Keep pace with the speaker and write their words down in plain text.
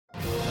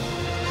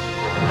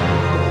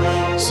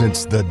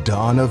Since the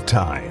dawn of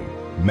time,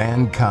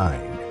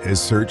 mankind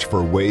has searched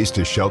for ways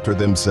to shelter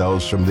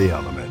themselves from the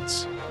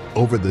elements.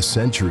 Over the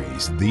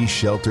centuries, these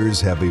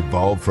shelters have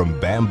evolved from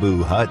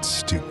bamboo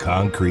huts to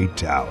concrete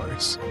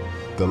towers.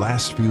 The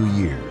last few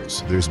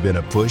years, there's been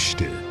a push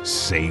to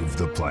save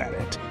the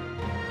planet.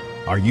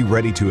 Are you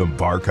ready to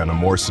embark on a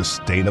more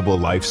sustainable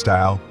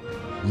lifestyle?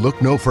 Look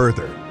no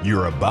further.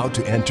 You're about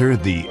to enter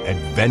the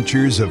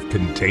adventures of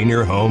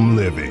container home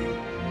living.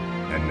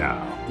 And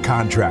now,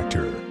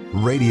 contractor,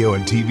 radio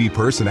and TV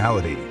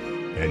personality,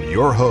 and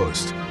your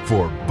host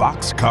for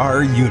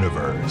Boxcar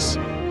Universe,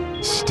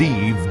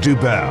 Steve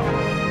Dubell.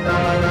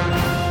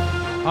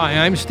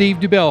 Hi, I'm Steve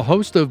Dubell,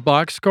 host of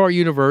Boxcar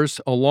Universe,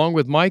 along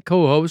with my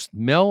co-host,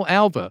 Mel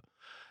Alva.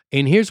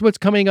 And here's what's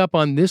coming up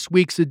on this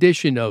week's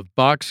edition of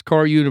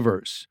Boxcar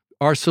Universe.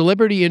 Our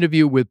celebrity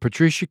interview with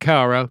Patricia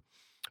Kara.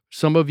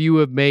 Some of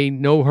you may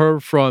know her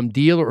from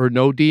Deal or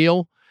No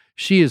Deal.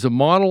 She is a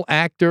model,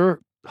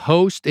 actor,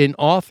 host, and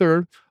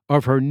author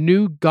of her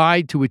new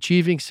guide to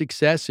achieving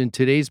success in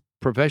today's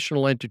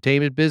professional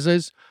entertainment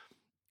business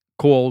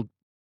called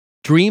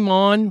Dream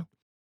On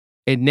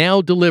and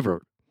Now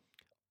Deliver.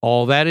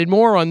 All that and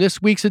more on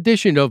this week's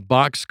edition of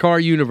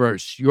Boxcar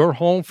Universe, your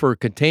home for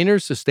container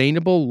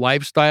sustainable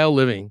lifestyle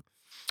living.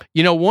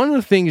 You know, one of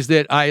the things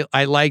that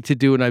I like to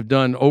do and I've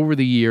done over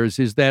the years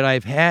is that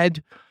I've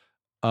had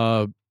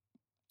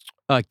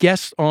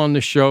guests on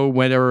the show,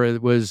 whether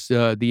it was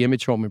the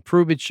Image Home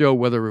Improvement show,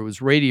 whether it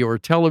was radio or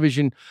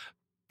television,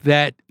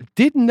 that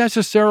didn't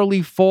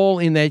necessarily fall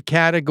in that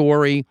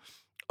category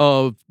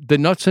of the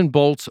nuts and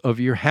bolts of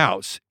your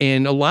house.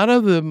 And a lot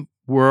of them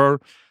were,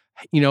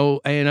 you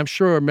know, and I'm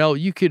sure, Mel,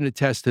 you can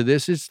attest to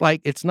this. It's like,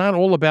 it's not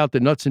all about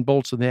the nuts and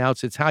bolts of the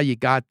house. It's how you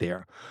got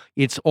there.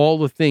 It's all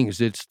the things.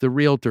 It's the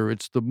realtor.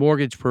 It's the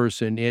mortgage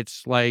person.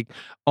 It's like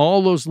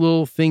all those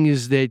little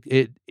things that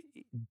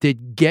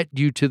get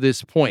you to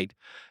this point.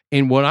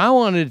 And what I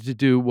wanted to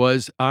do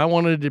was I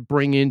wanted to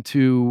bring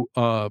into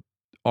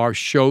our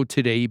show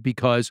today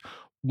because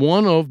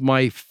one of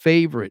my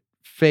favorite,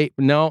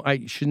 no,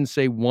 I shouldn't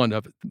say one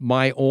of,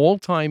 my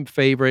all-time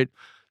favorite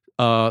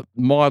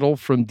model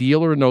from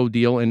Deal or No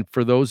Deal, and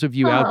for those of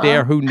you out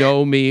there who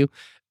know me,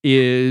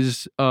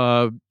 is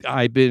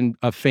I've been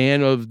a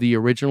fan of the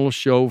original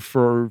show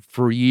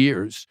for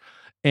years.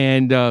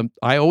 And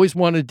I always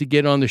wanted to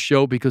get on the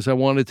show because I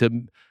wanted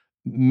to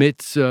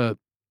mix,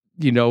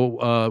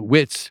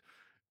 wits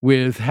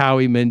with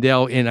Howie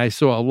Mandel, and I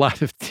saw a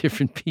lot of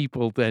different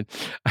people then.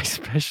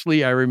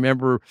 Especially, I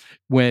remember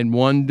when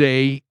one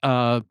day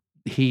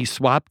he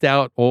swapped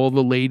out all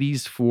the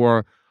ladies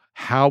for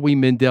Howie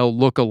Mandel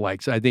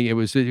lookalikes. I think it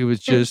was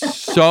just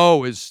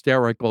so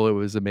hysterical. It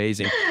was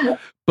amazing.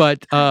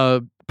 But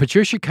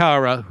Patricia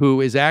Kara,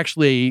 who is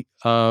actually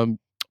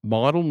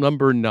model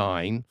number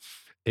 9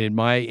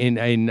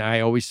 and I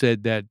always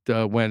said that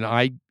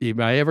if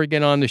I ever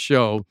get on the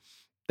show,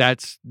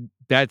 that's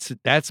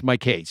my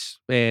case,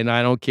 and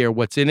I don't care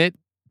what's in it,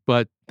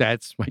 but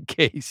that's my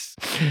case.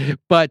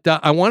 But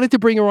I wanted to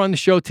bring her on the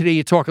show today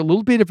to talk a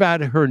little bit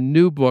about her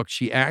new book.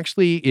 She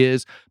actually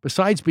is,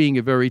 besides being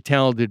a very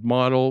talented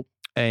model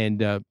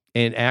and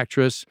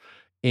actress,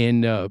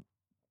 and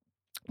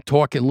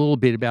talk a little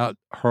bit about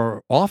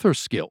her author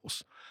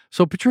skills.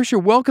 So, Patricia,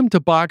 welcome to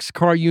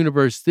Boxcar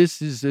Universe.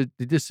 This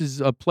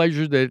is a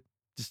pleasure that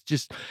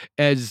just,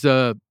 as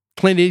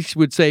Clint Eastwood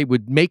would say,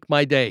 would make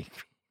my day.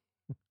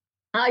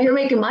 You're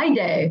making my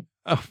day.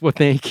 Oh, well,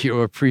 thank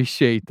you. I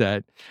appreciate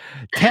that.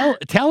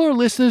 Tell our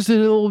listeners a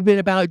little bit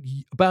about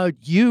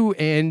you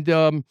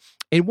and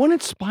what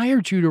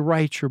inspired you to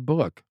write your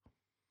book.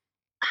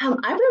 I've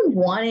been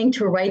wanting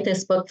to write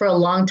this book for a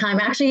long time.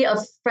 Actually, a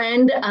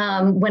friend,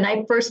 when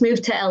I first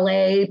moved to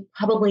LA,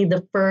 probably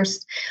the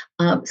first,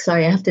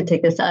 sorry, I have to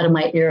take this out of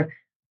my ear.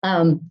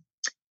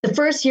 The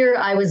first year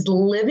I was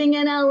living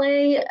in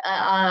LA,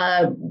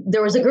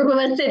 there was a group of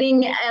us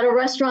sitting at a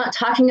restaurant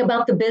talking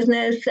about the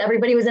business.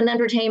 Everybody was in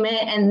entertainment,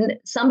 and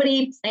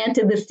somebody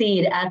planted the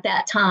seed at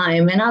that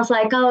time. And I was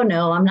like, oh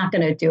no, I'm not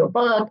going to do a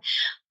book.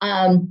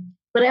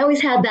 But I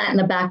always had that in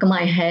the back of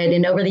my head.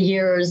 And over the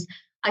years,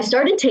 I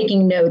started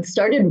taking notes,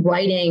 started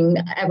writing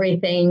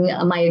everything,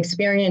 my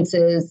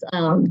experiences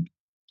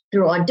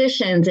through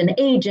auditions and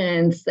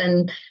agents.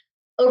 And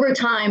over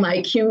time, I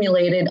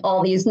accumulated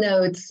all these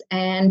notes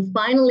and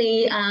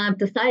finally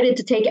decided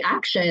to take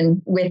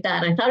action with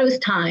that. I thought it was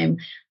time.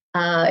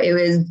 It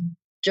was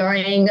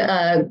during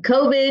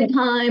COVID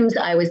times.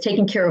 I was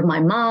taking care of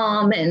my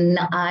mom, and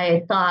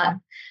I thought,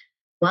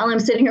 while I'm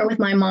sitting here with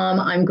my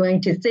mom, I'm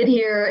going to sit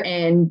here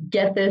and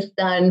get this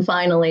done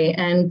finally.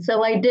 And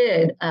so I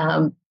did.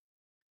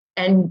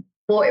 And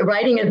boy,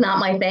 writing is not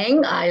my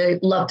thing. I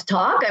love to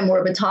talk. I'm more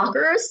of a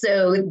talker.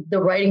 So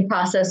the writing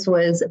process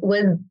was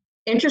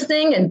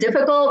interesting and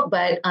difficult,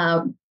 but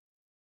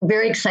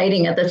very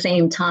exciting at the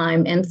same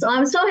time. And so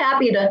I'm so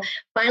happy to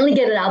finally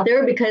get it out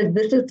there because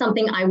this is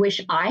something I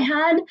wish I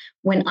had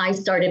when I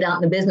started out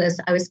in the business.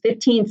 I was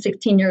 15,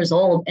 16 years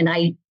old, and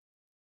I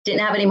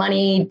didn't have any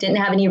money, didn't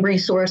have any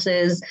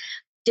resources,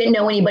 didn't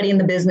know anybody in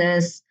the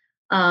business.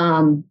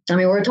 I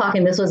mean, we're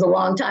talking, this was a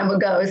long time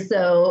ago.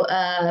 So,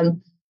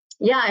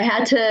 yeah, I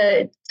had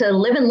to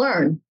live and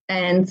learn.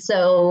 And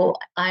so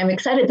I'm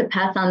excited to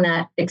pass on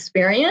that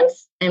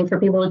experience and for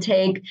people to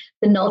take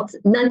the nuts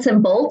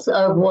and bolts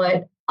of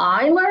what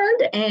I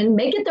learned and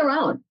make it their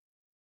own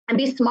and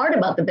be smart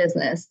about the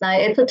business.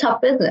 It's a tough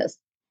business.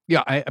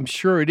 Yeah, I'm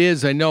sure it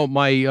is. I know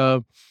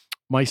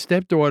my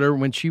stepdaughter,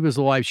 when she was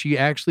alive, she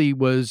actually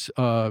was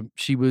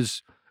she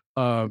was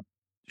a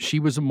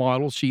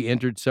model. She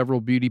entered several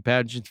beauty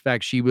pageants. In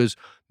fact, she was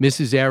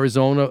Mrs.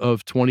 Arizona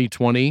of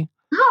 2020,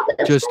 Oh,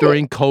 that's just great.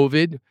 during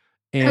COVID.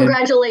 And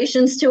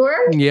Congratulations to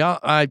her. yeah,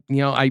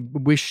 I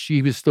wish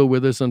she was still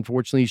with us.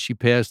 Unfortunately, she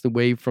passed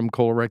away from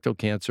colorectal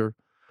cancer.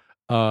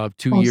 2 I'm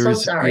so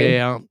years. sorry.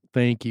 Yeah,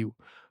 thank you.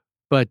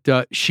 But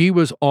she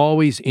was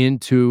always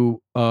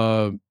into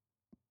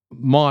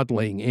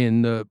modeling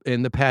in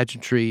the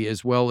pageantry,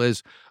 as well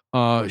as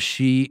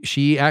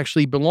she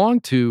actually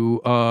belonged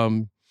to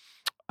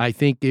I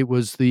think it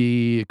was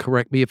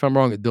correct me if I'm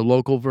wrong, the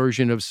local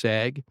version of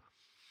SAG.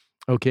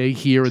 Okay,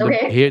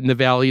 Okay. here in the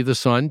Valley of the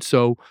Sun.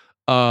 So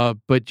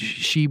but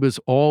she was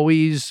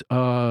always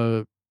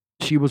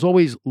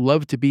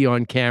loved to be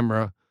on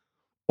camera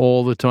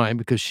all the time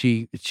because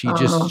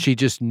Uh, she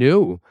just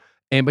knew.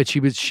 And but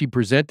she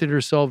presented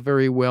herself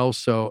very well.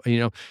 So,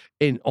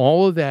 in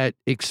all of that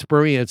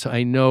experience,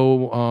 I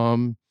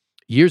know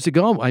years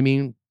ago, I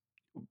mean,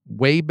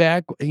 way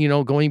back,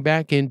 going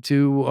back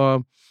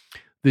into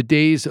the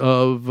days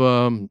of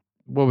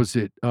what was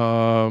it?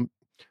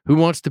 Who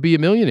Wants to Be a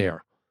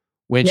Millionaire?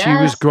 When she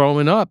was yes.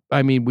 growing up,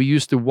 I mean, we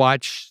used to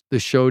watch the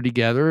show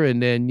together,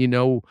 and then,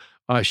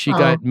 she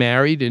got Oh,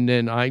 married, and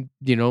then I,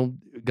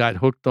 got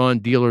hooked on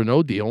Deal or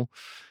No Deal,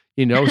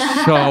 so,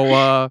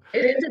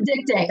 it is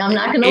addicting. I'm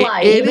not going to it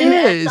lie. it Even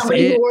as is,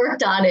 somebody who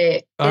worked on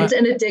it, uh, it's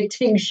an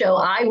addicting show.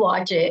 I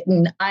watch it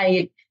and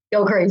I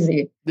go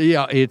crazy.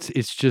 yeah,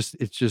 it's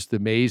just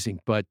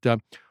amazing, but,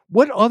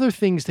 what other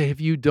things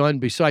have you done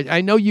besides I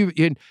know you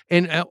and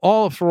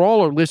for all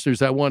our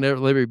listeners, I want to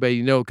let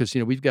everybody know because,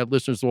 we've got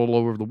listeners all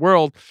over the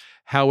world.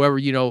 However,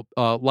 a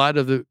lot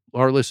of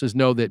our listeners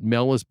know that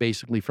Mel is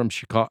basically from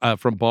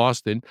from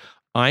Boston.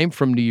 I'm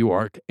from New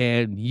York,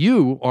 and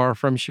you are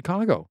from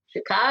Chicago.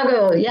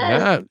 Chicago,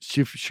 yes.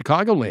 Yeah,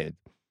 Chicagoland.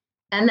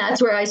 And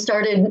that's where I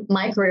started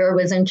my career,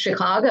 was in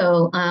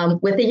Chicago,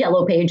 with the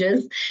Yellow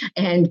Pages,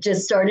 and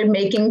just started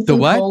making The some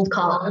what? cold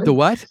calls. The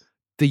what?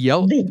 The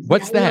yellow The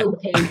what's that? Yellow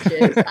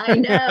Pages. I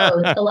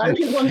know a lot of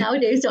people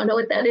nowadays don't know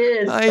what that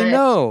is, I but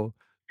know.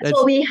 that's what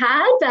That's we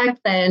had back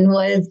then,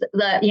 was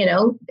that,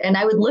 and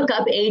I would look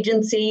up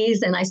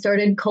agencies and I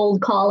started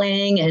cold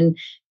calling and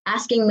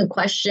asking the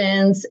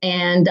questions.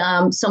 And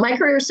so my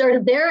career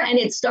started there, and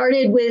it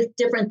started with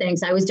different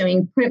things. I was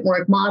doing print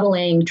work,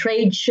 modeling,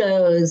 trade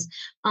shows,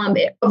 a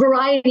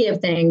variety of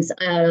things,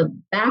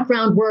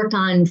 background work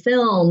on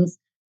films.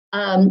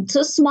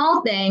 So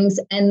small things,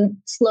 and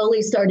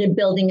slowly started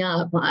building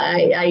up.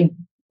 I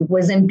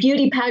was in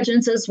beauty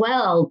pageants as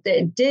well,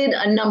 did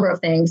a number of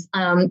things,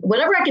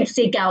 whatever I could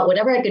seek out,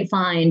 whatever I could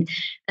find.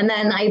 And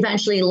then I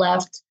eventually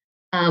left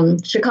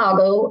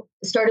Chicago,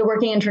 started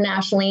working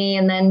internationally,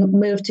 and then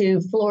moved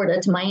to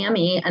Florida, to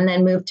Miami, and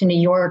then moved to New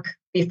York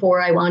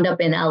before I wound up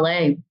in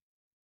LA.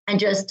 And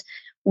just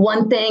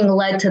one thing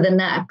led to the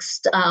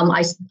next.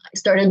 I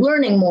started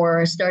learning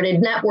more,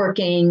 started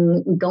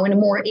networking, going to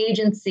more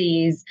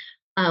agencies,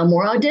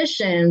 more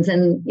auditions.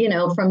 And,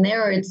 from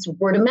there, it's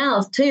word of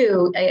mouth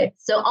too.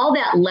 So all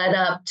that led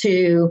up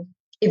to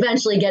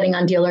eventually getting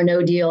on Deal or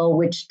No Deal,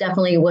 which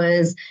definitely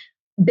was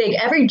big.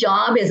 Every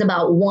job is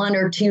about 1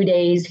 or 2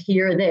 days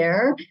here or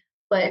there,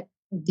 but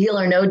Deal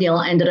or No Deal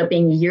ended up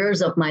being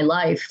years of my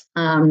life.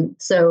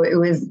 So it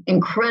was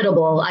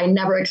incredible. I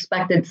never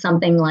expected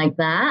something like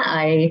that.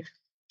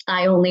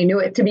 I only knew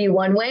it to be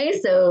one way.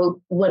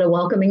 So what a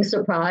welcoming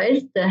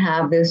surprise to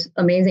have this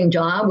amazing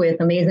job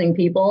with amazing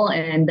people,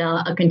 and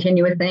a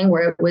continuous thing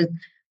where it was,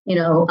 they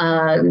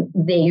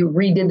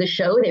redid the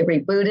show, they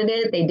rebooted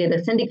it, they did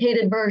a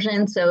syndicated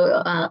version.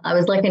 So I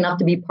was lucky enough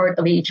to be part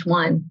of each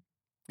one.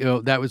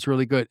 That was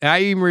really good. I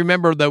even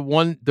remember the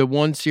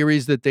one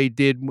series that they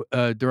did,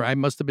 I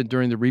must have been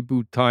during the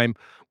reboot time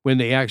when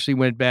they actually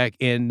went back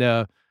and,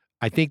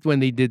 I think when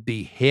they did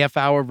the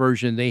half-hour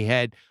version, they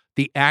had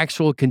the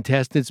actual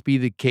contestants be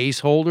the case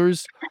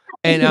holders,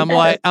 and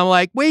Yes. I'm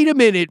like, "Wait a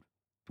minute,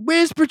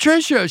 where's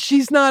Patricia?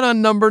 She's not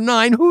on number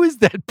 9. Who is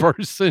that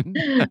person?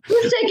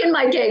 Who's taking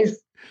my case?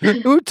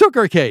 Who took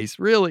her case?"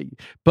 Really?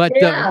 But,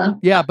 Yeah.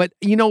 yeah, but,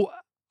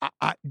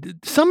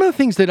 some of the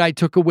things that I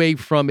took away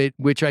from it,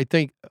 which I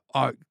think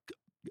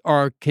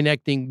are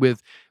connecting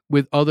with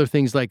other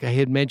things like I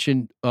had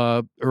mentioned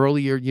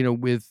earlier,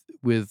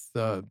 with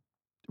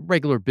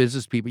regular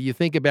business people. You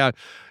think about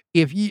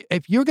if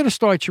you're going to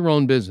start your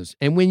own business,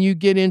 and when you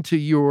get into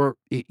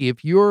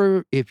if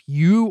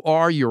you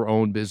are your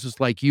own business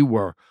like you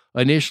were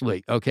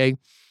initially, okay,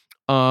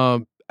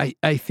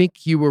 I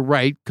think you were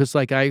right, because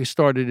like I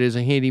started as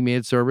a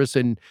handyman service,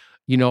 and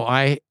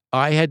I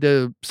had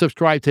to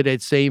subscribe to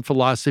that same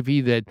philosophy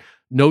that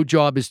no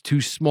job is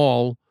too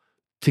small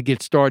to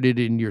get started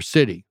in your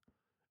city.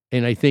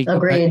 And I think,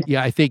 Agreed.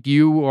 I think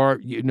you are,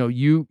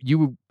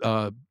 you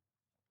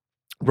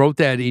wrote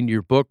that in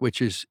your book,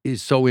 which is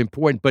so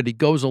important. But it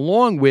goes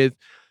along with,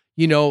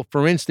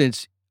 for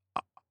instance,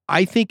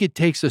 I think it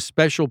takes a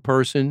special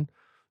person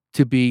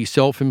to be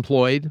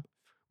self-employed,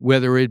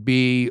 whether it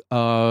be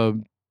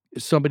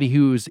somebody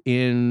who's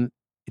in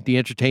the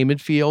entertainment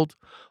field,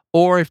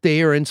 or if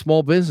they are in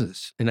small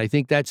business. And I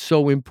think that's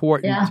so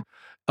important.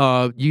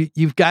 Yeah.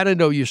 You've got to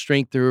know your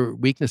strengths or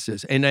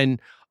weaknesses. And then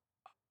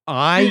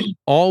I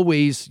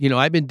always,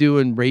 I've been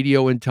doing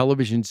radio and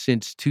television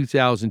since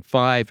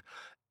 2005.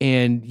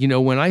 And,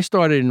 when I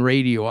started in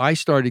radio, I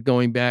started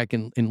going back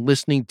and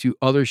listening to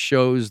other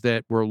shows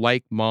that were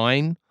like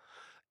mine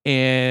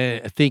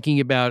and thinking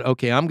about,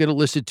 okay, I'm going to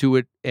listen to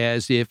it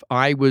as if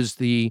I was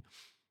the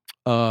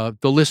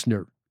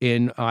listener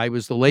and I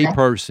was the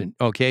layperson.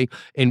 Okay.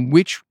 And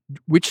which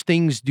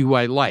things do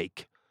I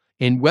like?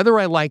 And whether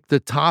I like the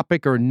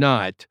topic or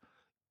not,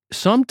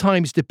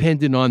 sometimes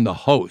dependent on the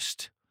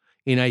host.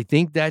 And I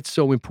think that's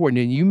so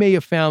important. And you may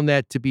have found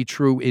that to be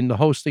true in the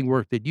hosting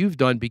work that you've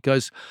done,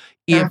 because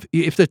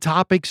if the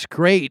topic's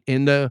great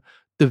and the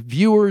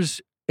viewers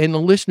and the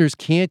listeners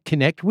can't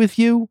connect with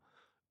you,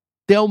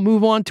 they'll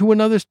move on to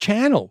another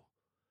channel.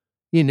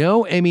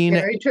 I mean,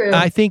 Very true.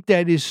 I think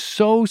that is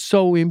so,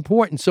 so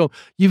important. So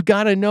you've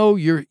got to know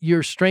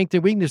your strengths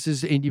and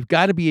weaknesses, and you've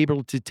got to be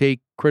able to take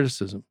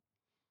criticism.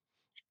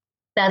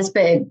 That's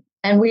big.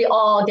 And we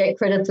all get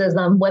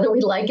criticism, whether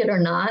we like it or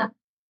not.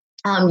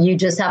 You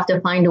just have to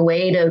find a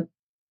way to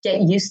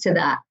get used to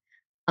that.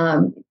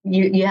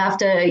 You have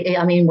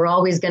to, we're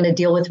always going to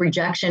deal with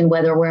rejection,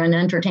 whether we're in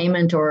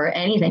entertainment or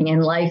anything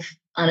in life.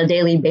 On a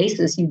daily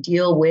basis, you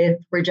deal with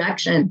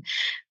rejection.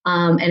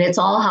 And it's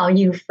all how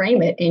you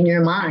frame it in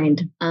your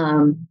mind.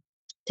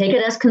 Take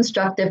it as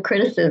constructive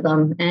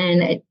criticism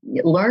and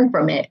learn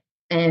from it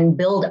and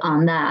build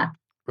on that.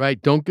 Right.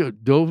 Don't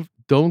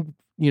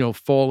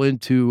fall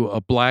into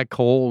a black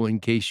hole in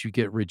case you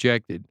get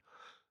rejected.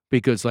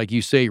 Because like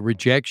you say,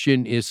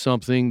 rejection is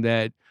something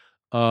that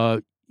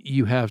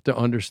you have to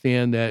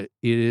understand that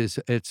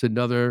it's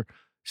another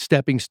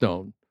stepping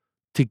stone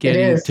to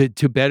getting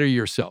to better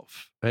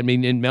yourself. I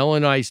mean, and Mel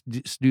and I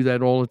do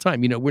that all the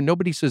time. Where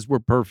nobody says we're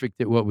perfect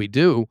at what we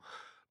do,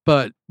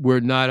 but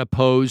we're not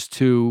opposed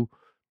to,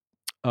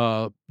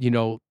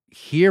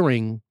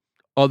 hearing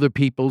other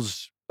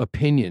people's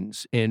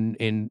opinions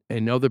and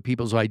other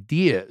people's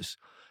ideas,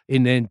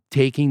 and then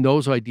taking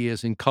those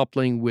ideas and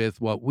coupling with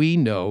what we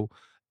know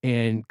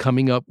and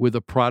coming up with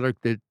a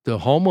product that the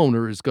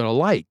homeowner is going to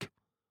like.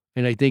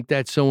 And I think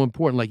that's so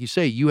important. Like you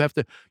say, you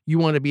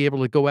want to be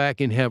able to go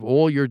back and have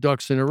all your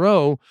ducks in a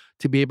row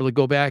to be able to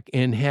go back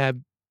and have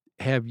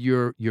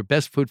your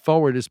best foot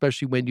forward,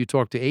 especially when you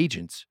talk to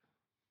agents.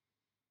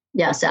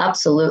 Yes,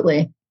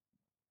 absolutely.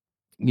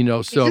 So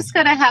you just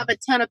got to have a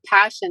ton of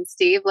passion,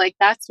 Steve. Like,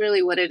 that's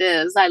really what it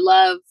is. I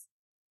love,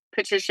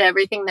 Patricia,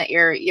 everything that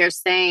you're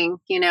saying.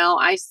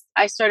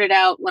 I started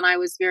out when I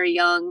was very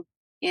young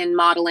in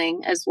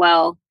modeling as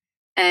well,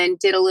 and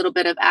did a little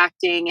bit of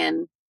acting.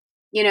 And,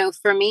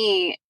 for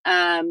me,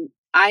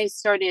 I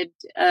started,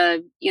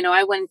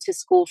 I went to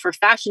school for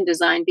fashion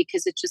design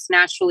because it just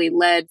naturally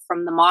led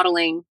from the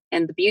modeling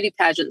and the beauty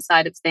pageant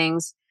side of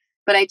things.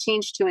 But I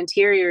changed to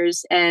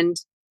interiors. And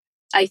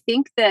I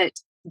think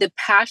that the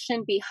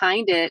passion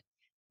behind it,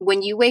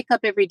 when you wake up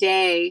every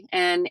day,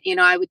 and,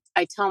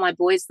 I tell my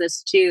boys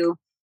this too,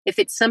 if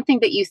it's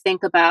something that you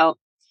think about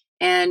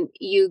and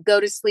you go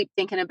to sleep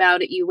thinking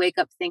about it, you wake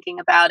up thinking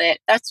about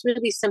it, that's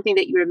really something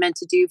that you were meant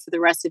to do for the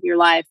rest of your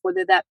life,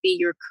 whether that be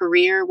your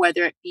career,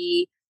 whether it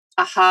be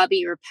a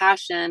hobby or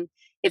passion.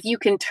 If you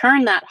can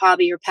turn that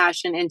hobby or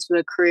passion into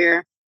a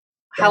career,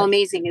 how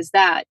amazing is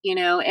that?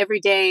 Every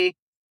day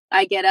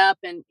I get up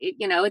and,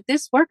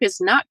 this work is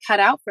not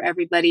cut out for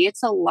everybody.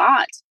 It's a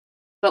lot.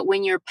 But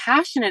when you're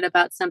passionate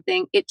about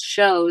something, it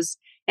shows.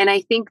 And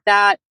I think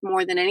that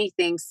more than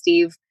anything,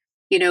 Steve,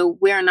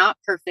 we're not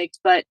perfect,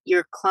 but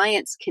your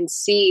clients can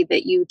see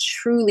that you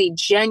truly,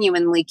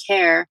 genuinely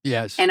care.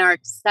 Yes. And are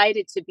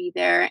excited to be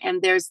there.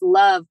 And there's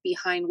love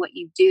behind what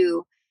you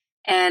do.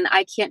 And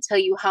I can't tell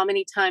you how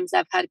many times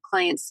I've had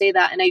clients say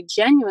that. And I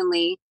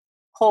genuinely,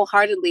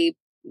 wholeheartedly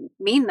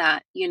mean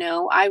that.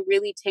 I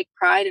really take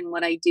pride in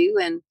what I do,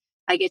 and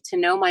I get to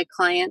know my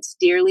clients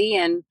dearly,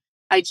 and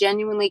I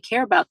genuinely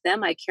care about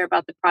them. I care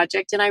about the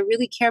project, and I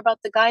really care about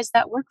the guys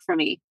that work for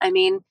me. I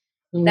mean,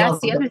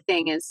 that's the other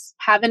thing, is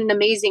having an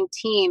amazing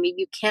team.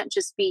 You can't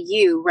just be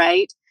you,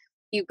 right?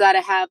 You've got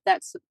to have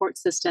that support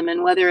system.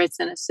 And whether it's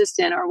an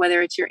assistant or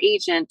whether it's your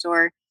agent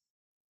or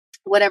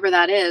whatever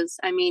that is,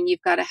 I mean,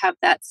 you've got to have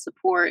that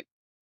support.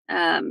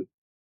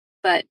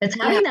 But it's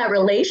having that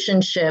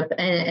relationship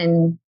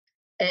and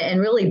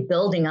really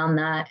building on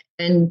that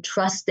and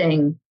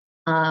trusting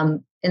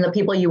in the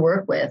people you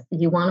work with.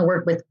 You want to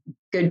work with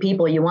good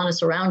people. You want to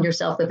surround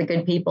yourself with the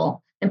good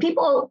people, and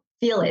people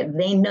feel it.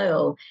 They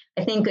know.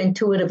 I think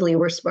intuitively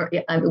we're smart.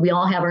 We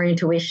all have our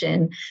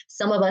intuition.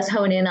 Some of us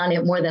hone in on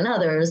it more than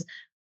others,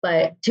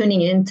 but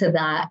tuning into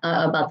that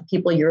about the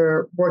people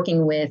you're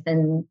working with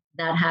and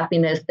that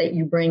happiness that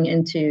you bring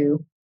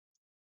into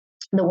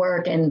the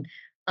work. And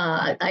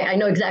I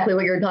know exactly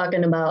what you're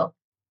talking about.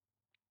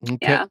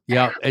 Okay.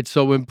 Yeah. It's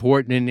so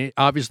important. And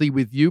obviously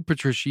with you,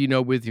 Patricia,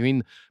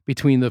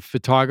 between the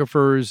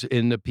photographers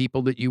and the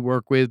people that you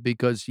work with,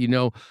 because,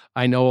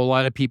 I know a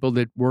lot of people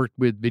that work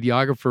with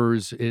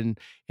videographers and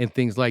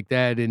things like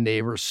that, and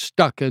they were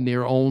stuck in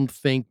their own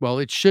think, well,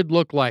 it should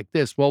look like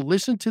this. Well,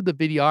 listen to the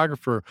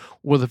videographer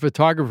or the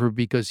photographer,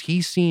 because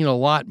he's seen a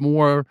lot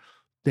more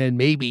than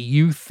maybe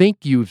you think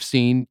you've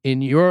seen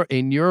in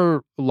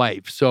your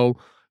life. So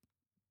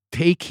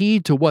take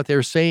heed to what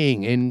they're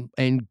saying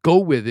and go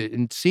with it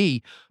and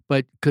see.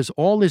 But because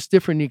all this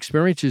different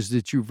experiences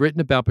that you've written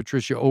about,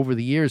 Patricia, over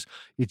the years,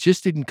 it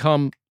just didn't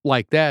come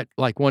like that,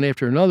 like one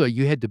after another.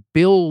 You had to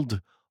build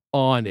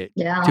on it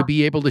to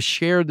be able to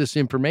share this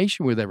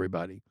information with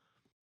everybody.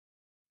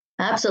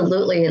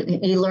 Absolutely.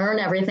 You learn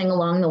everything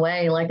along the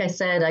way. Like I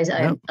said,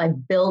 I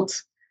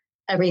built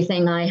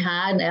everything I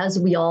had, as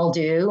we all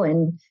do.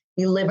 And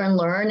you live and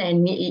learn,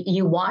 and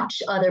you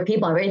watch other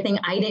people. Everything,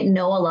 I didn't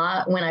know a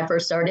lot when I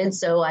first started,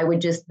 so I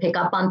would just pick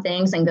up on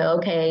things and go,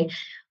 okay,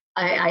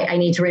 I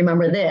need to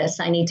remember this.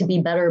 I need to be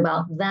better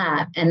about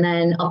that, and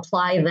then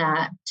apply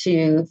that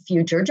to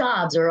future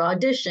jobs or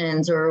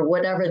auditions or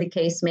whatever the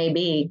case may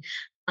be.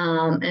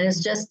 And it's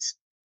just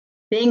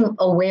being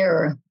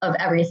aware of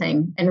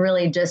everything and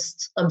really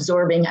just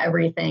absorbing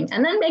everything,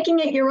 and then making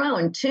it your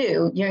own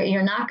too.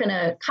 You're not going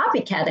to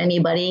copycat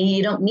anybody.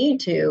 You don't need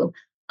to.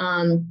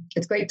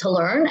 It's great to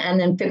learn and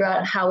then figure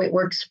out how it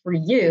works for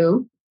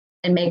you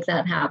and make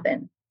that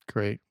happen.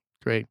 Great.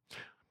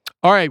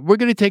 All right, we're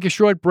going to take a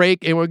short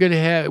break, and we're going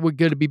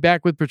to be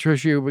back with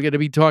Patricia. We're going to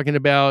be talking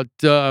about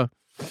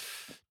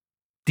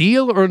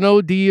deal or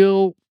no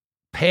deal,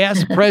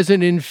 past,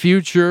 present, and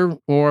future,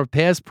 or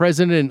past,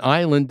 present, and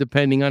island,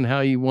 depending on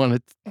how you want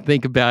to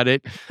think about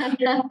it.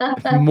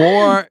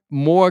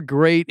 More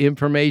great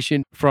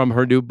information from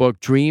her new book,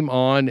 Dream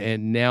On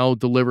and Now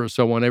Deliver.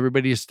 So I want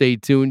everybody to stay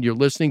tuned. You're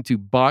listening to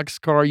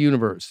Boxcar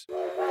Universe.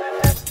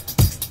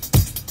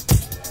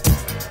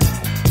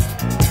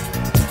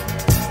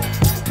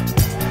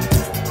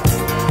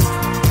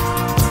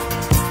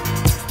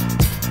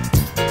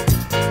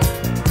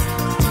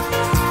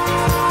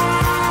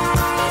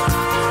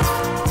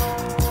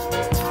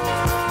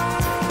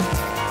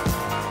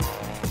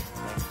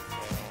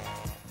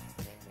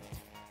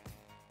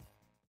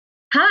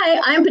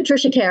 Hi, I'm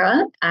Patricia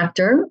Kara,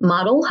 actor,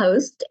 model,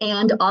 host,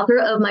 and author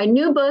of my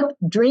new book,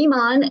 Dream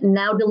On,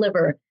 Now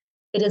Deliver.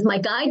 It is my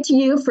guide to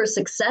you for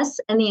success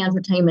in the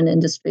entertainment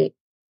industry.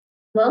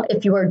 Well,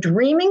 if you are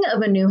dreaming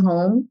of a new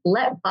home,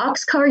 let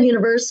Boxcar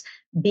Universe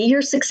be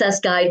your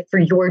success guide for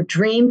your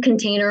dream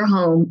container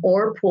home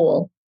or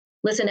pool.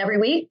 Listen every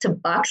week to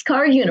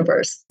Boxcar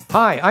Universe.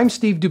 Hi, I'm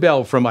Steve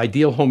Mel from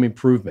Ideal Home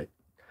Improvement.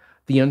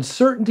 The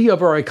uncertainty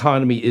of our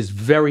economy is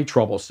very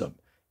troublesome.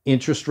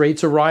 Interest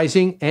rates are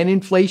rising and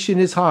inflation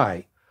is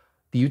high.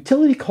 The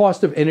utility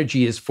cost of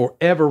energy is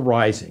forever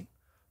rising.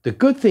 The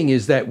good thing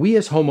is that we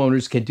as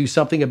homeowners can do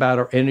something about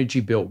our energy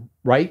bill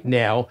right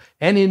now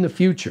and in the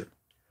future.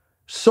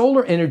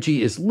 Solar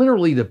energy is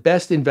literally the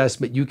best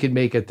investment you can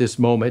make at this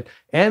moment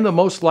and the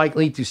most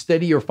likely to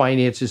steady your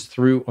finances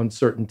through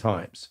uncertain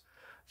times.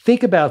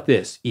 Think about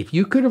this. If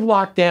you could have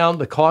locked down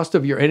the cost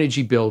of your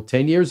energy bill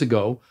 10 years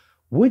ago,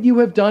 would you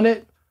have done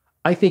it?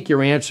 I think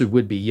your answer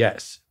would be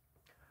yes.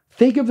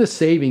 Think of the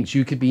savings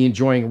you could be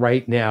enjoying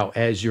right now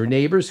as your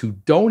neighbors who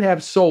don't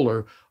have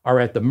solar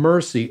are at the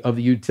mercy of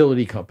the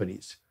utility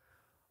companies.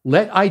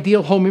 Let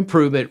Ideal Home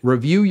Improvement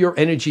review your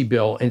energy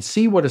bill and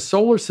see what a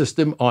solar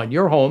system on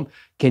your home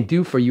can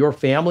do for your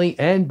family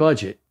and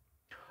budget.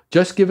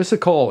 Just give us a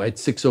call at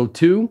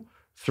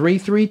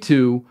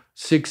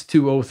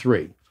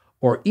 602-332-6203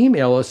 or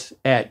email us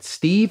at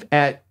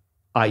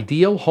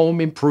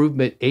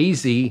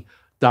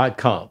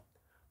steve@idealhomeimprovementaz.com.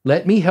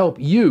 Let me help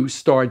you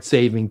start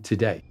saving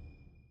today.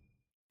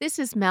 This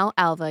is Mel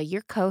Alva,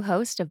 your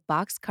co-host of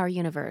Boxcar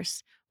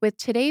Universe. With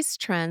today's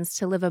trends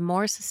to live a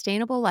more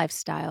sustainable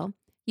lifestyle,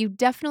 you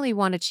definitely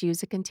want to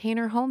choose a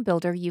container home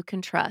builder you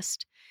can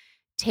trust.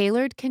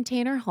 Tailored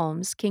Container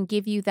Homes can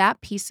give you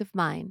that peace of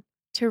mind.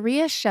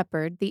 Taria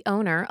Shepard, the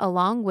owner,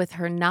 along with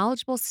her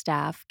knowledgeable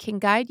staff, can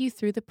guide you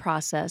through the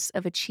process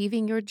of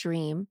achieving your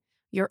dream,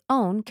 your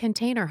own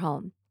container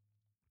home.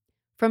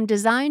 From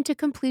design to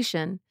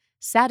completion,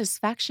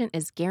 satisfaction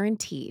is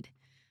guaranteed.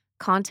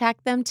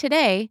 Contact them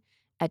today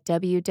at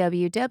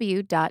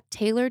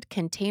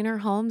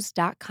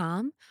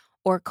www.tailoredcontainerhomes.com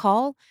or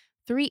call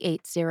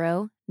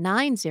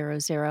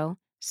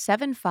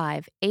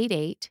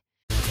 380-900-7588.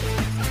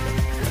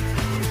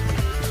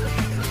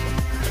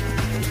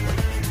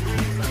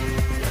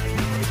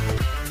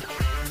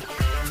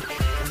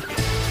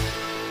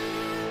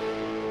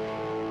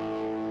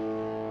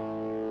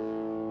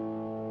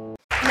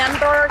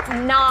 Number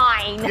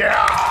 9.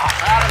 Yeah.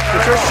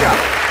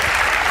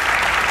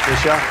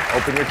 Patricia,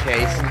 open your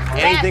case.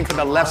 Anything from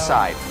the left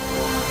side.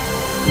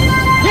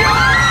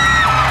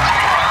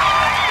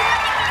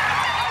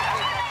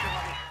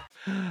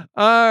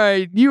 All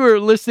right, you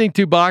are listening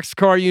to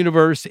Boxcar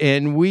Universe,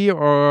 and we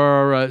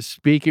are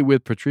speaking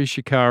with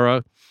Patricia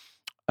Kara.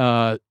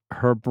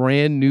 Her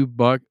brand new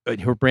book,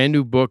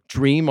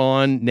 Dream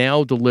On,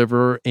 Now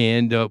Deliver,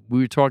 and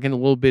we were talking a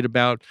little bit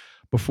about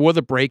before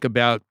the break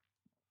about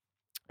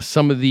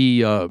some of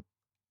the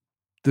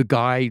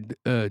guide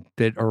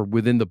that are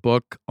within the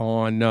book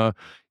on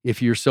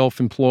if you're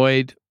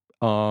self-employed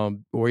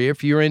or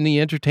if you're in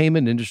the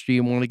entertainment industry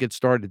and want to get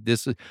started.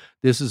 This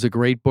is a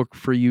great book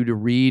for you to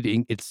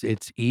read.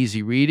 It's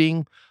easy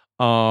reading.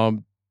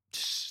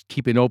 Just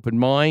keep an open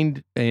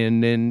mind,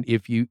 and then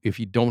if you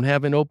don't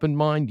have an open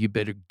mind, you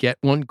better get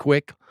one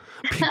quick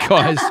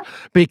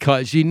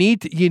because you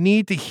need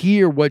to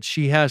hear what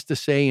she has to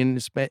say,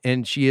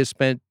 and she has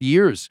spent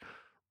years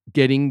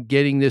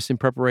getting this in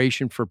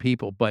preparation for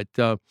people. But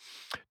the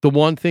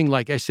one thing,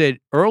 like I said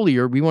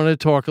earlier, we want to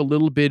talk a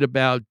little bit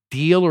about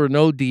Deal or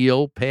No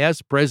Deal,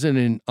 past, present,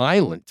 and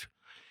island.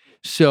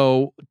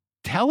 So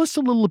tell us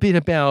a little bit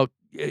about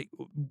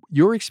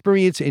your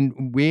experience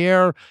and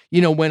where,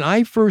 when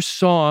I first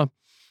saw,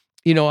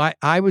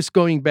 I was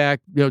going back,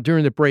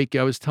 during the break,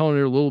 I was telling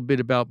her a little bit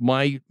about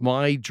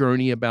my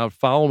journey about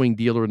following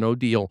Deal or No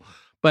Deal,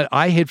 but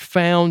I had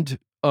found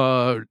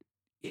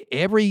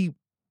every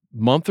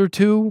month or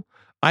two,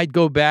 I'd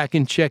go back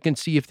and check and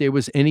see if there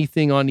was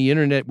anything on the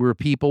internet where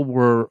people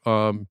were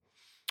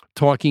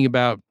talking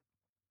about,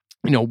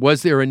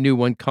 was there a new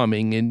one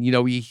coming? And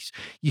you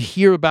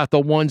hear about the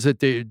ones that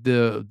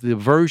the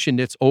version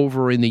that's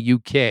over in the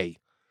UK,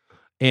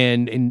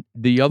 and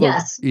the other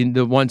in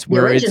the ones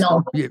where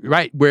original. It's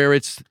right, where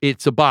it's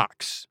a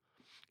box,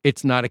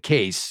 it's not a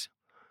case,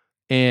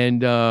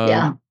 and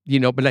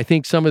but I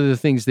think some of the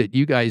things that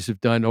you guys have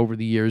done over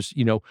the years,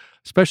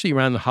 especially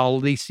around the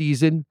holiday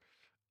season,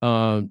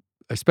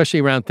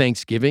 especially around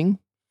Thanksgiving,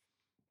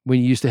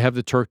 when you used to have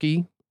the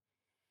turkey.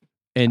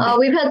 And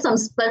we've had some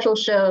special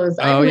shows.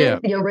 I made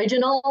the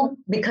original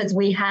because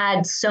we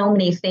had so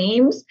many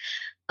themes.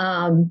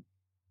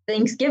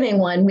 Thanksgiving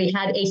one, we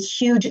had a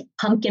huge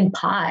pumpkin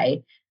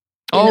pie.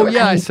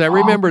 Yes, I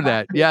remember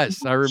that.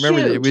 Yes, I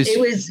remember that. It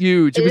was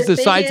huge. It was the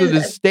size of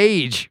the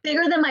stage.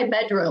 Bigger than my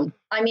bedroom.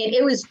 I mean,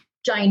 it was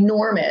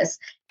ginormous.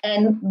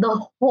 And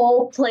the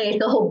whole place,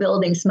 the whole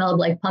building smelled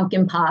like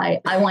pumpkin pie.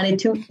 I wanted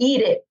to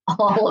eat it,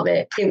 all of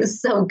it. It was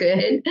so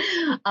good.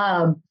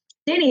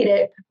 Didn't eat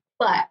it,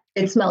 but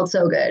it smelled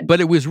so good.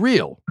 But it was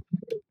real.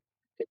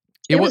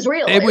 It was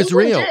real. It was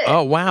real. Legit.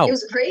 Oh, wow. It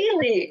was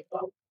crazy.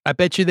 I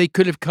bet you they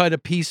could have cut a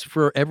piece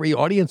for every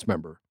audience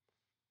member.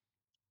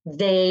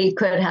 They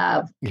could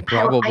have. You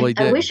probably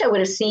did. I wish I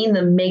would have seen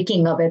the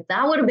making of it.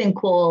 That would have been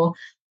cool.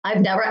 I've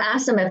never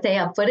asked them if they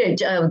have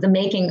footage of the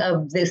making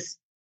of this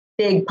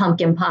big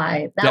pumpkin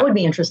pie. That would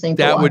be interesting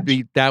to watch.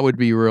 That would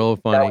be real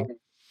funny.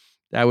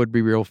 That would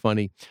be real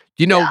funny.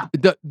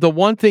 The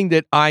one thing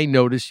that I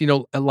noticed,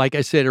 like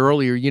I said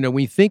earlier,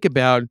 when you think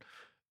about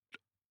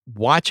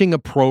watching a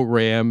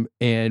program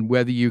and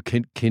whether you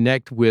can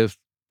connect with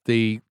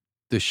the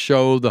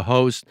show, the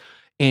host,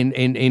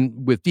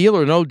 and with Deal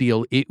or No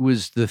Deal, it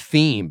was the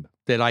theme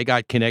that I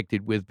got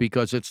connected with,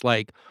 because it's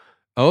like,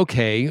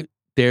 okay,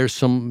 there's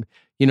some,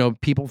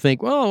 people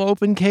think, well,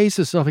 open case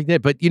or stuff like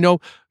that. But,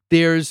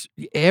 there's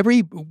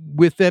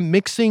with them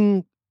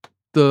mixing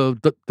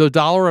the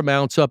dollar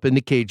amounts up in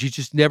the cage, you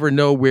just never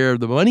know where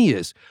the money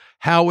is.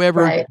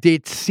 However,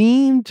 it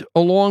seemed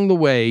along the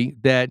way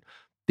that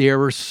there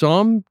were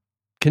some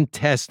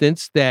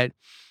contestants that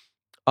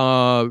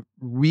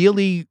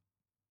really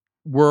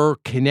were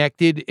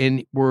connected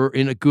and were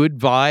in a good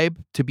vibe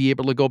to be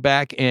able to go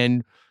back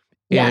and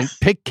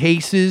pick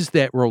cases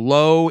that were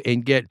low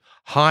and get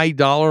high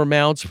dollar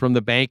amounts from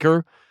the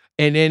banker.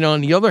 And then on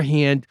the other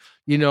hand,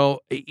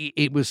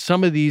 it was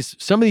some of these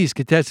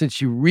contestants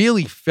you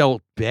really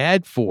felt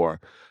bad for,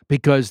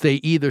 because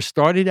they either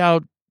started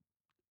out,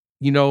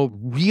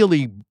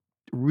 really,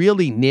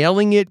 really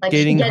nailing it, like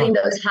getting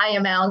those high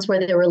amounts where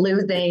they were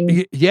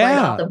losing right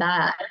off the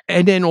bat.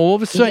 And then all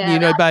of a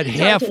sudden, about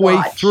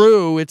halfway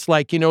through, it's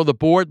like, the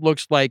board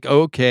looks like,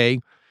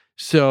 okay,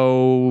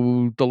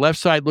 so the left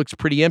side looks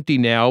pretty empty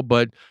now,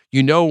 but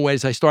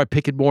as I start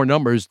picking more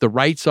numbers, the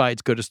right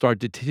side's going to start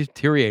to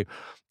deteriorate.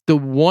 The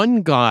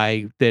one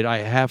guy that I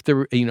have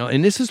to,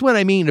 and this is what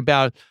I mean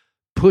about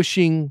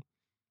pushing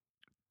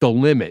the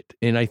limit.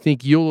 And I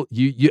think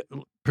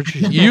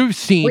Patricia, you've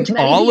seen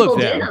all of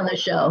them did on the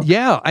show.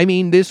 Yeah, I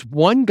mean, this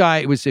one guy,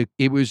 it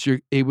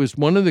was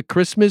one of the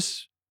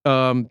Christmas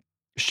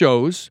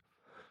shows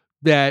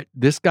that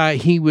this guy,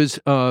 he was.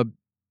 I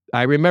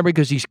remember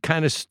because he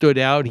kind of stood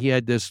out. He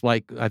had this,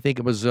 like, I think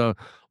it was a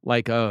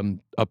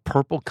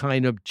purple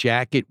kind of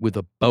jacket with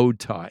a bow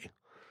tie,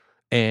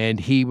 and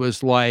he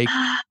was like.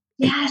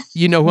 Yes.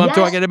 You know who I'm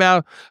talking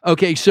about?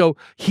 Okay, so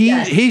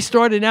he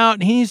started out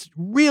and he's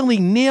really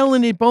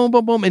nailing it, boom,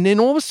 boom, boom. And then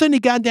all of a sudden he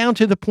got down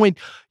to the point,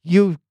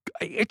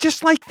 it's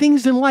just like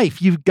things in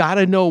life. You've got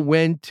to know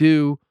when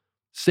to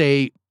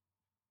say,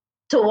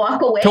 to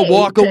walk away. To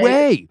walk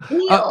away.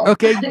 Deal.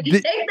 Okay. Take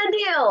the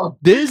deal.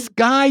 This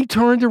guy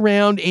turned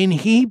around and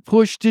he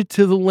pushed it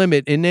to the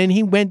limit. And then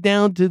he went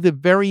down to the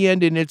very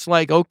end and it's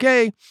like,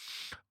 okay,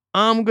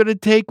 I'm going to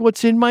take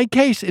what's in my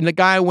case. And the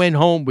guy went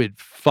home with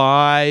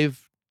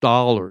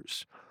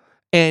 $5.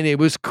 And it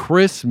was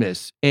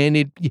Christmas, and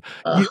it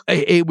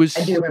was.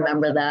 I do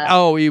remember that.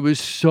 Oh, it was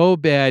so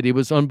bad. It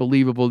was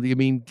unbelievable. I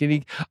mean,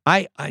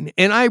 I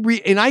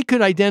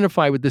could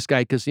identify with this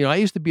guy because I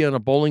used to be on a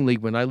bowling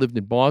league when I lived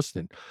in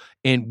Boston,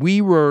 and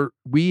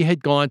we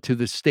had gone to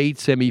the state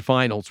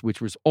semifinals, which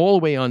was all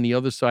the way on the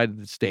other side of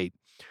the state.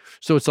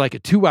 So it's like a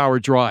 2-hour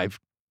drive,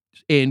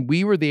 and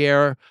we were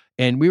there.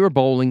 And we were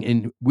bowling,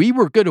 and we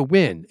were going to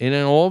win. And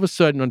then all of a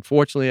sudden,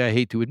 unfortunately, I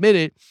hate to admit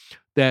it,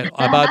 that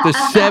about the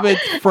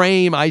 7th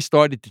frame, I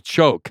started to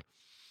choke.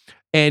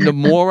 And the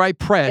more I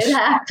pressed,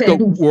 the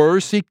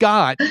worse it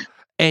got.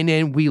 And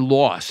then we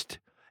lost.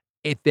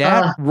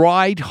 That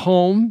ride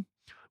home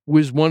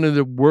was one of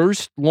the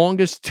worst,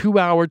 longest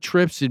 2-hour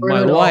trips in my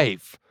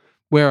life,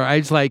 where I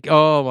was like,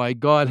 oh, my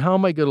God, how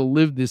am I going to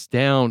live this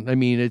down? I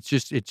mean, it's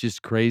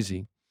just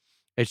crazy.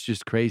 It's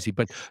just crazy.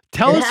 But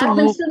tell us a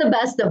little. It happens to the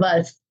best of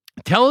us.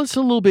 Tell us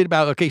a little bit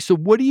about, okay, so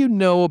what do you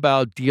know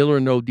about Deal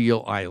or No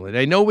Deal Island?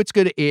 I know it's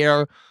going to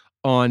air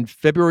on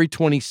February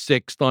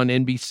 26th on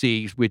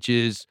NBC, which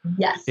is,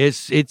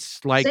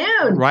 it's like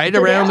soon. Right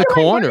around the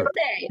corner.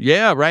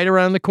 Yeah, right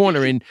around the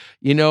corner. And,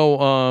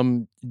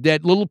 that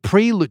little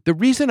prelude, the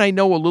reason I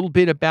know a little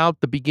bit about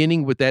the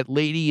beginning with that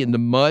lady in the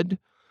mud,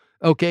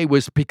 okay,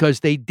 was because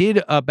they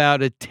did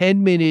about a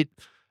 10-minute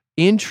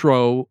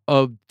intro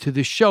to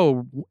the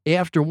show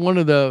after one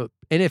of the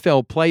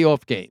NFL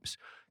playoff games.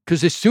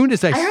 Because as soon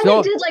as I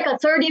saw, they did like a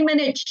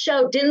 30-minute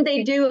show. Didn't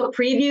they do a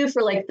preview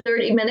for like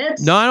 30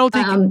 minutes? No, I don't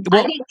think. I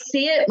didn't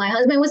see it. My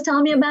husband was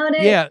telling me about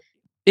it. Yeah,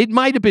 it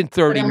might have been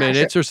 30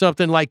 minutes or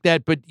something like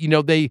that. But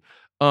they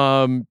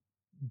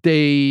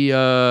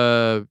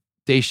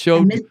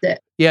showed. I missed it.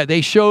 Yeah,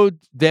 they showed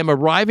them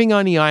arriving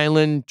on the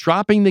island,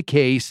 dropping the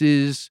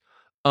cases.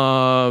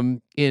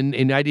 And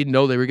I didn't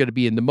know they were going to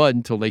be in the mud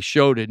until they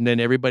showed it, and then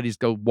everybody's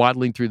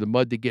waddling through the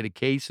mud to get a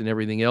case and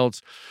everything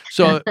else.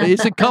 So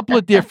it's a couple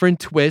of different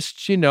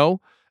twists,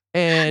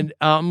 and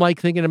I'm like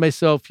thinking to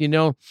myself,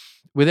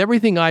 with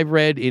everything I've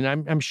read, and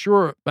I'm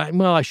sure,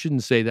 well, I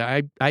shouldn't say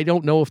that. I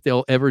don't know if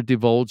they'll ever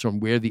divulge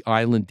on where the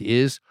island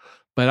is,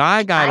 but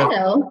I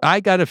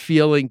got a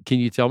feeling. Can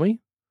you tell me?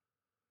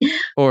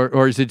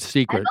 Or is it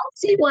secret? I don't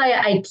see why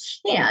I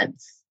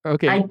can't.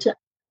 Okay.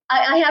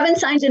 I haven't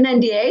signed an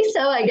NDA,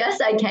 so I guess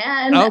I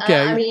can.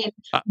 Okay. I mean,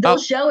 they'll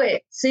show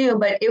it soon,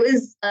 but it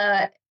was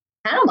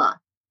Panama.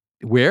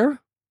 Where?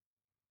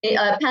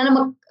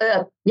 Panama.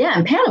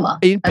 In Panama.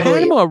 In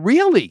Panama,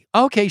 really?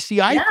 Okay.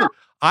 See,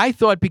 I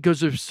thought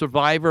because of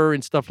Survivor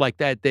and stuff like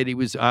that he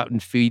was out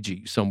in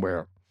Fiji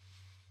somewhere.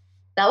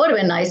 That would have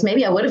been nice.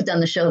 Maybe I would have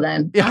done the show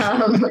then.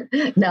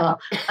 No.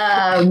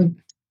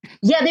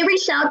 Yeah, they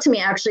reached out to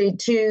me actually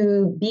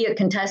to be a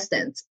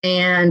contestant,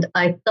 and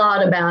I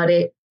thought about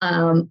it.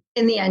 In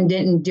the end,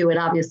 didn't do it,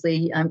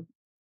 obviously,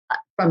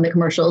 from the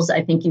commercials.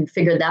 I think you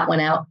figured that one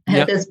out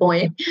at this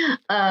point.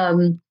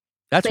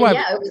 That's why.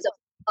 Yeah, it was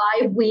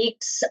 5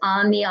 weeks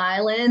on the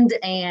island,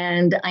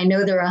 and I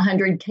know there are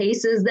 100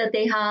 cases that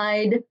they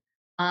hide.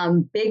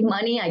 Big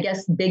money, I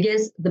guess,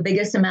 the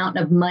biggest amount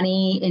of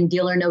money in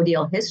Deal or No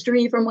Deal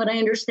history, from what I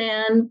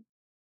understand.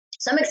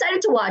 So I'm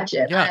excited to watch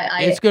it. Yeah,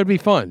 it's going to be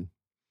fun.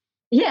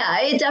 Yeah,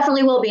 it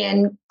definitely will be.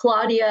 And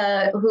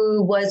Claudia,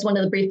 who was one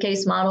of the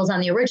briefcase models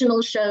on the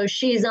original show,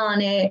 she's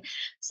on it.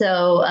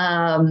 So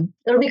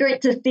it'll be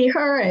great to see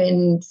her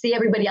and see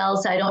everybody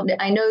else. I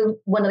know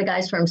one of the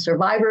guys from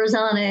Survivor is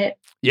on it.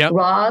 Yeah,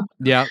 Rob.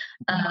 Yeah.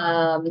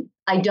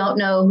 I don't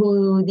know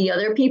who the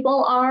other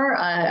people are.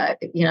 I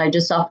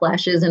just saw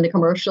flashes in the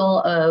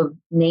commercial of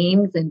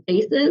names and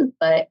faces.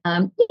 But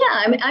I mean,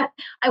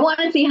 I want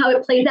to see how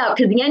it plays out,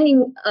 because the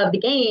ending of the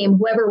game,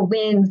 whoever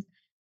wins,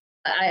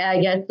 I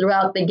guess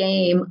throughout the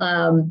game,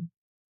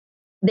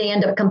 they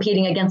end up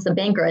competing against the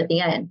banker at the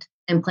end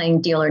and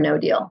playing Deal or No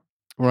Deal.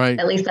 Right.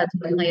 At least that's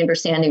what my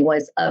understanding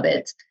was of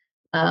it.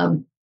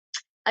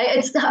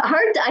 It's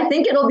hard. I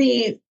think it won't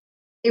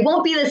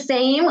be the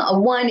same.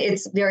 One,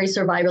 it's very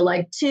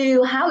Survivor-like.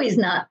 Two, Howie's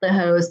not the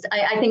host.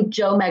 I think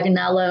Joe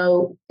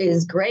Manganiello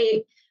is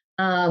great.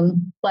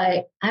 But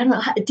I don't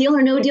know, Deal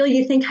or No Deal,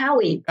 you think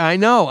Howie. I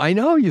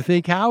know you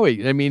think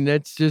Howie. I mean,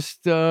 that's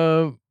just,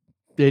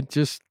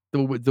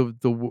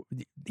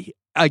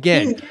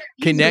 again,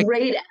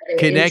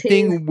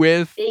 connecting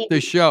with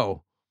the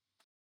show.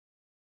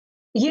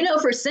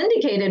 For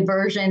syndicated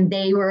version,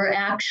 they were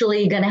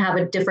actually going to have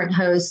a different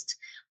host.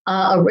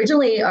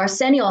 Originally,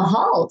 Arsenio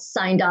Hall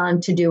signed on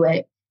to do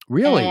it.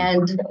 Really?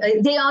 And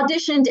they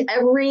auditioned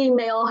every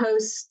male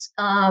host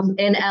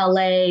in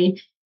LA.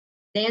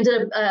 They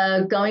ended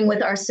up going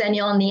with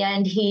Arsenio in the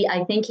end.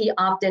 I think he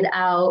opted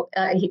out.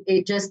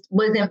 It just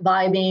wasn't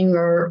vibing,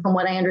 or from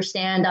what I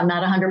understand, I'm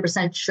not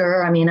 100%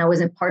 sure. I mean, I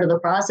wasn't part of the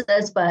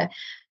process, but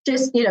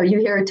just, you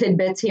hear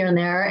tidbits here and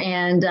there.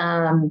 And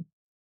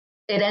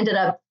it ended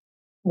up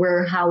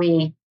where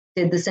Howie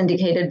did the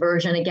syndicated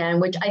version again,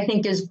 which I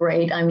think is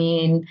great. I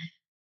mean,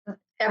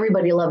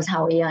 everybody loves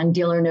Howie on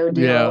Deal or No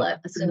Deal. Yeah.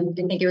 So I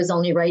think it was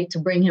only right to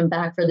bring him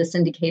back for the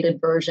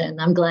syndicated version.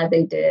 I'm glad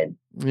they did.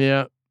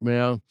 Yeah.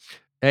 Well,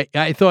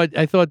 I thought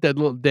that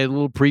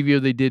little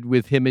preview they did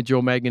with him and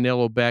Joe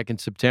Manganiello back in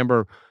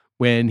September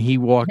when he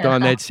walked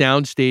on that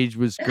sound stage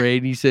was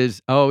great. He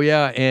says, "Oh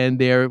yeah, and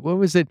what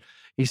was it?"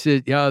 He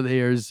said, "Yeah,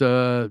 there's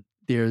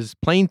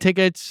plane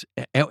tickets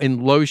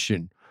and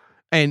lotion,"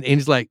 and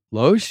he's like,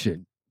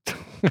 "Lotion."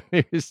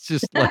 It's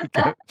just like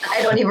I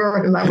don't even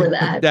remember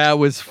that. That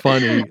was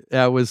funny.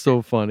 That was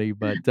so funny.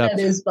 But that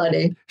is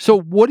funny. So,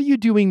 what are you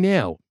doing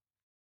now?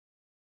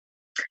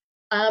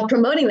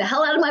 Promoting the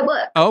hell out of my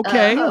book.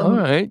 Okay, all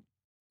right.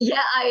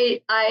 Yeah,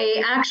 I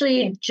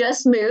actually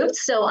just moved,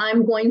 so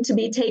I'm going to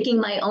be taking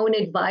my own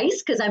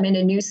advice because I'm in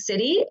a new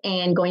city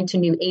and going to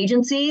new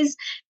agencies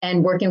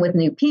and working with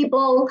new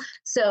people.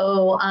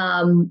 So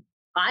I'm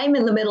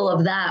in the middle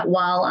of that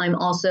while I'm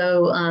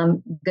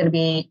also going to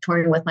be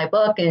touring with my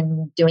book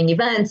and doing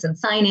events and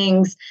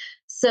signings.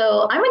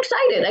 So I'm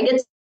excited. I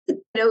get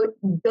to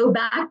go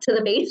back to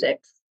the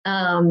basics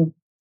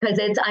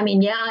because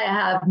I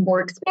have more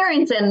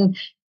experience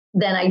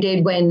than I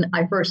did when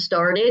I first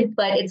started,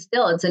 but it's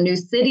a new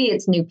city,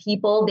 it's new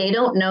people. They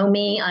don't know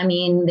me. I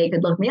mean, they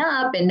could look me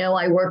up and know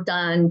I worked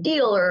on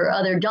Deal or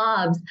other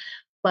jobs,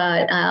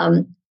 but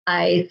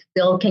I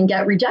still can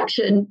get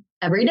rejection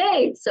every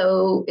day.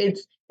 So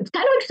it's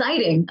kind of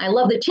exciting. I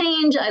love the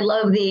change. I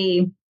love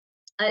the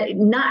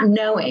not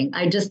knowing.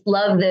 I just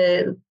love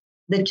again,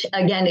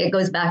 it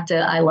goes back to,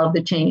 I love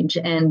the change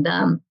and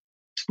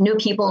new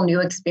people,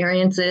 new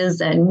experiences,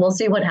 and we'll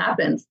see what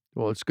happens.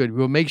 Well, it's good.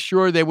 We'll make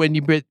sure that when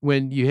you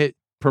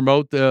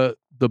promote the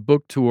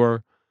book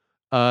tour,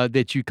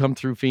 that you come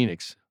through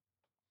Phoenix.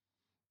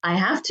 I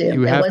have to.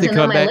 You it have wasn't to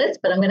come on my back. list,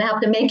 but I'm going to have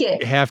to make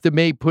it. You have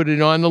to put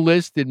it on the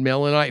list, and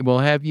Mel and I will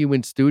have you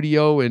in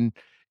studio, and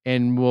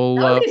we'll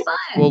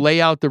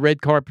lay out the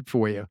red carpet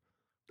for you.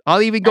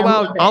 I'll even go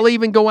out. Only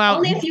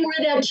if you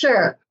wear that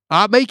shirt.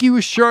 I'll make you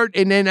a shirt,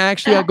 and then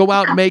actually I'll go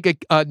out and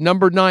make a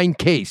number 9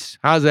 case.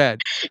 How's that?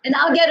 And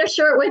I'll get a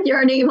shirt with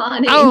your name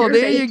on it. Oh,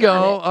 there you go.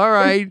 All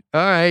right.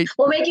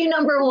 We'll make you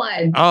number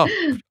 1. Oh,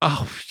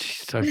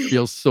 geez, I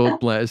feel so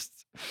blessed.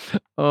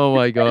 Oh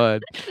my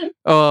God.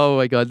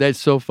 That's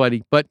so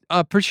funny. But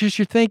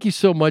Patricia, thank you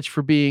so much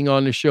for being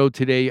on the show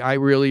today. I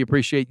really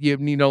appreciate you.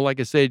 Like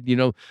I said,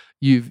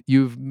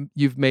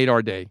 you've made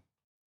our day.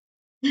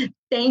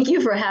 Thank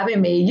you for having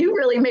me. You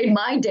really made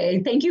my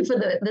day. Thank you for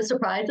the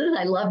surprises.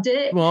 I loved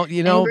it. Well,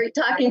 and great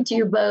talking to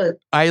you both.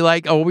 I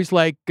always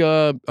like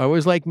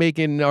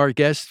making our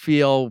guests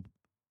feel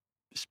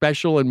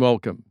special and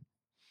welcome.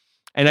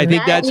 And I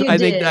think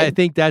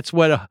that's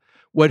what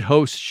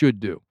hosts should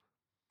do.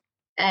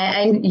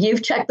 And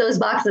you've checked those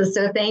boxes,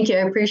 so thank you.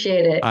 I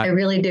appreciate it. I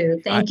really do.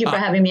 Thank you for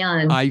having me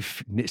on. I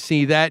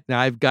see that.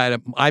 Now I've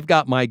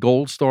got my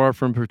gold star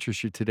from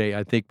Patricia today.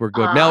 I think we're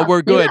good. Mel,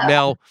 we're good. Yeah.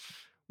 Mel,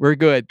 we're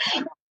good.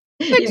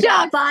 You've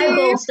got 5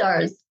 gold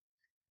stars.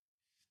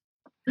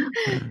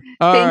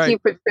 Thank you,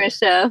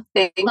 Patricia.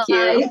 Thank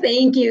you.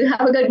 Thank you.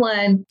 Have a good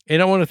one.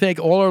 And I want to thank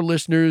all our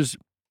listeners.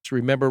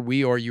 Remember,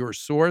 we are your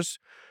source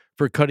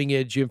for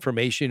cutting-edge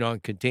information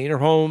on container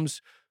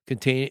homes,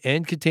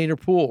 container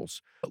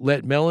pools.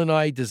 Let Mel and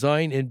I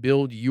design and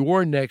build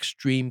your next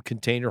dream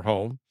container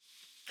home.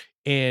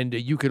 And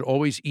you can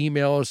always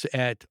email us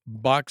at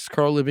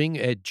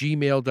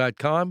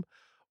boxcarliving@gmail.com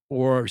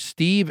or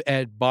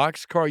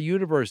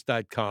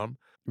steve@boxcaruniverse.com.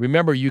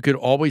 Remember, you can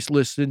always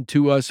listen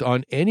to us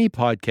on any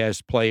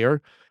podcast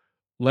player.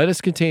 Let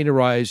us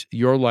containerize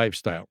your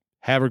lifestyle.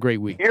 Have a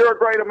great week. You're a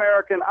great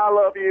American. I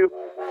love you.